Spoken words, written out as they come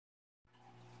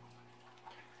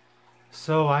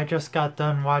So I just got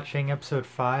done watching episode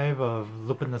 5 of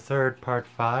Lupin the Third Part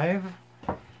 5,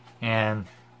 and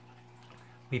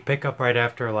we pick up right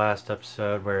after last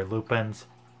episode where Lupin's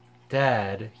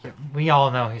dead. We all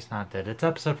know he's not dead. It's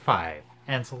episode 5,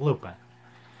 and it's Lupin.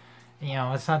 You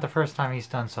know, it's not the first time he's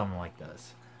done something like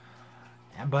this.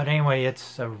 But anyway,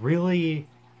 it's a really...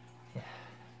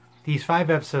 These 5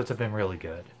 episodes have been really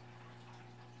good.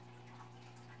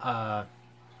 Yeah,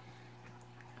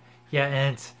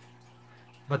 and it's...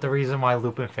 But the reason why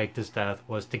Lupin faked his death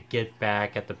was to get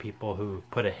back at the people who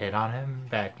put a hit on him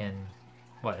back in,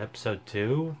 what, episode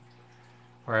 2?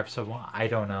 Or episode 1? I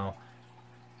don't know.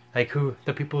 Like, who,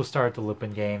 the people who started the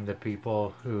Lupin game, the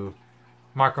people who,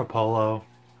 Marco Polo,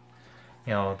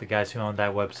 you know, the guys who owned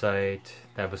that website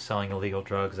that was selling illegal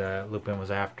drugs that Lupin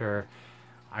was after.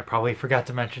 I probably forgot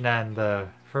to mention that in the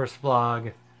first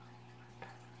vlog.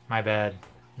 My bad.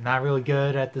 Not really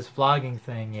good at this vlogging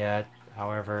thing yet,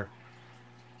 however.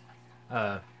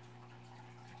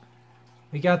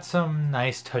 We got some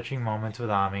nice touching moments with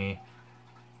Ami.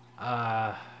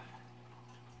 And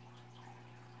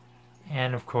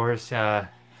of course, you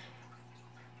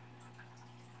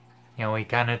know, we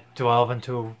kind of delve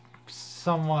into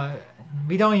somewhat...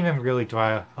 We don't even really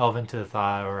delve into the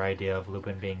thought or idea of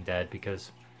Lupin being dead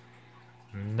because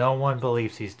no one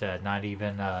believes he's dead, not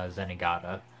even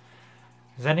Zenigata.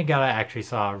 Zenigata actually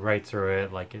saw right through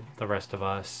it like the rest of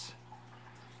us.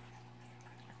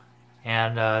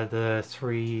 And the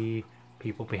 3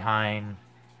 people behind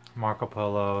Marco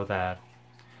Polo that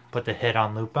put the hit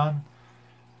on Lupin,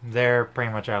 they're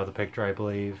pretty much out of the picture, I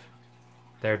believe.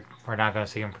 We're not going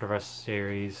to see them for the rest of the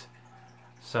series.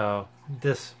 So,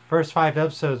 this first 5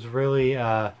 episodes really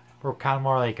were kind of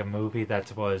more like a movie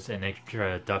that was an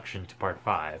introduction to part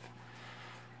 5.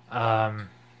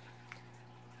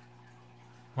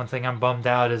 One thing I'm bummed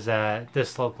out is that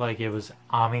this looked like it was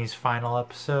Ami's final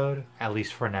episode, at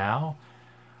least for now.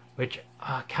 Which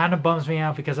kind of bums me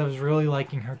out because I was really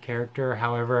liking her character.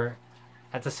 However,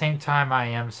 at the same time I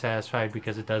am satisfied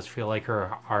because it does feel like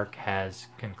her arc has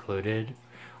concluded.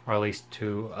 Or at least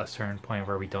to a certain point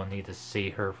where we don't need to see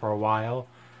her for a while.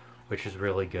 Which is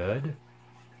really good.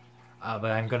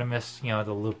 But I'm going to miss, you know,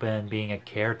 the Lupin being a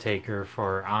caretaker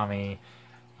for Ami.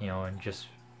 You know, and just...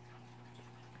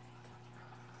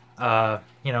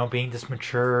 you know, being this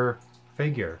mature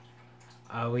figure.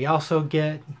 We also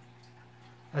get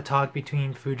a talk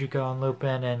between Fujiko and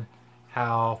Lupin and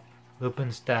how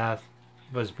Lupin's death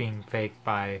was being faked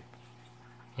by,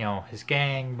 you know, his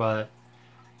gang, but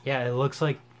yeah, it looks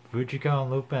like Fujiko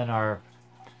and Lupin are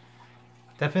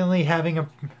definitely having a,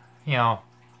 you know,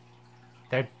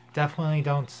 they definitely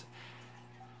don't,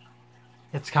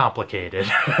 it's complicated.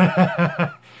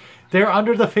 They're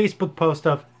under the Facebook post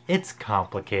of, it's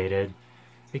complicated,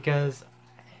 because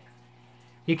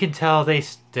you can tell they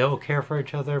still care for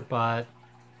each other, but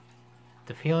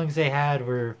the feelings they had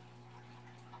were,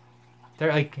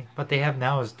 they're like, what they have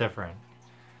now is different.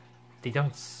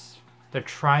 They're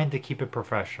trying to keep it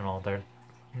professional. They're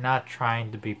not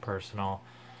trying to be personal.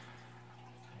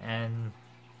 And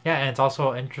yeah, and it's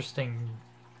also interesting,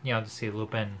 you know, to see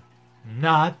Lupin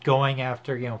not going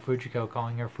after, you know, Fujiko,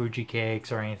 calling her Fuji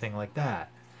Cakes or anything like that.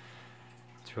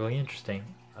 It's really interesting.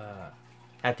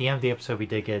 At the end of the episode, we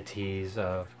did get a tease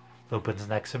of Lupin's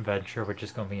next adventure, which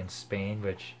is going to be in Spain,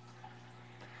 which,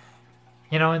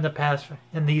 you know, in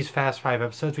these Fast 5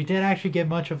 episodes, we did actually get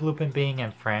much of Lupin being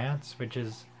in France, which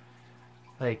is,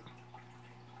 like,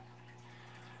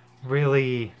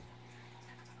 really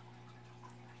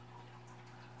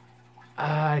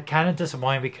kind of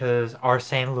disappointing because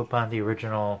Arsène Lupin, the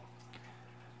original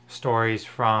stories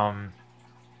from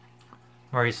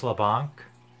Maurice Leblanc,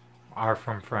 are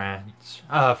from France.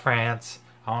 France.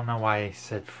 I don't know why I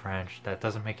said French. That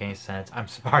doesn't make any sense. I'm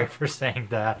sorry for saying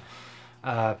that.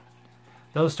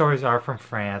 Those stories are from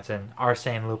France, and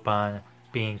Arsène Lupin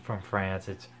being from France,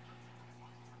 it's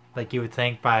like you would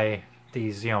think by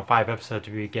these, you know, 5 episodes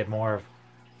we would get more of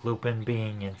Lupin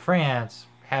being in France,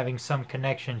 having some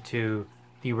connection to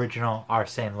the original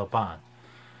Arsène Lupin.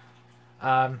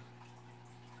 I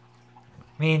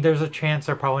mean, there's a chance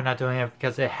they're probably not doing it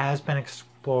because it has been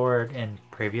explored in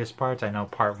previous parts. I know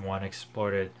part 1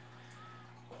 explored it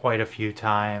quite a few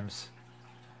times,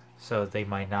 so they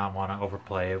might not want to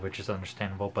overplay it, which is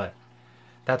understandable, but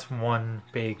that's one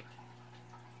big,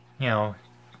 you know,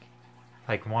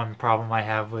 like one problem I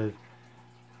have with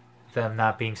them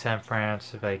not being sent in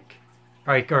France,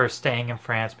 or staying in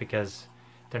France because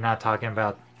they're not talking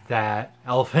about that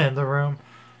elephant in the room.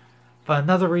 But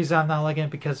another reason I'm not liking it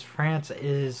because France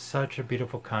is such a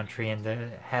beautiful country and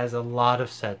it has a lot of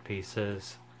set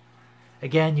pieces.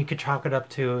 Again, you could chalk it up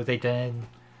to they didn't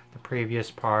the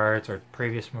previous parts or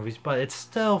previous movies, but it's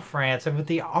still France, and with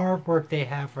the artwork they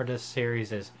have for this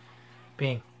series is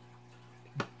being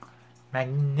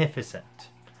magnificent,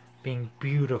 being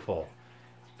beautiful,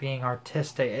 being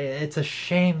artistic. It's a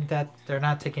shame that they're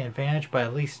not taking advantage, but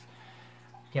at least,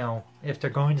 if they're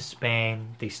going to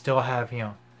Spain, they still have,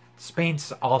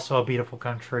 Spain's also a beautiful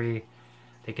country.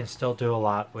 They can still do a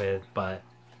lot with, but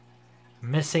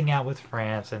missing out with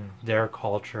France and their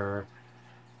culture.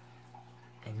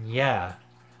 And yeah,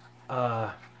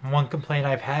 one complaint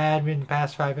I've had in the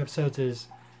past 5 episodes is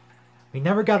we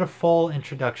never got a full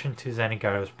introduction to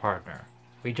Zenigato's partner.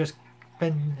 We just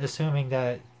been assuming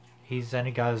that he's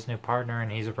Zenigato's new partner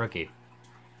and he's a rookie.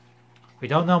 We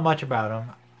don't know much about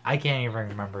him. I can't even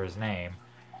remember his name.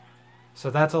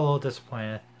 So that's a little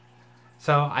disappointing.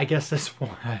 So I guess this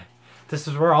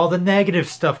is where all the negative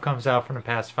stuff comes out from the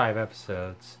past 5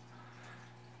 episodes.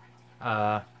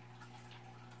 Probably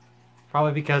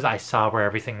because I saw where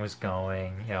everything was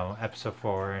going, episode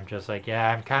 4, and just like,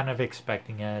 yeah, I'm kind of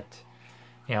expecting it,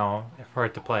 for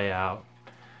it to play out.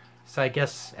 So I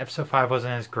guess episode 5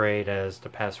 wasn't as great as the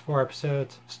past 4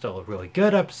 episodes. Still a really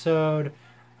good episode,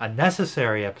 a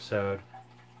necessary episode,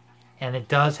 and it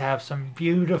does have some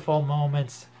beautiful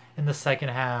moments in the second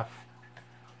half.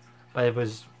 But it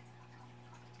was,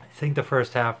 I think the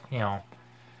first half,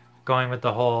 going with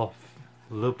the whole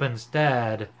Lupin's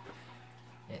dead,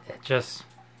 it just,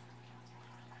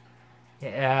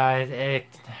 yeah, it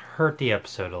hurt the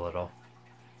episode a little.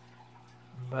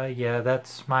 But yeah,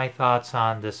 that's my thoughts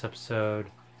on this episode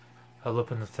of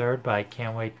Lupin the Third, but I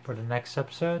can't wait for the next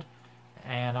episode,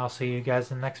 and I'll see you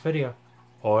guys in the next video.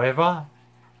 Au revoir!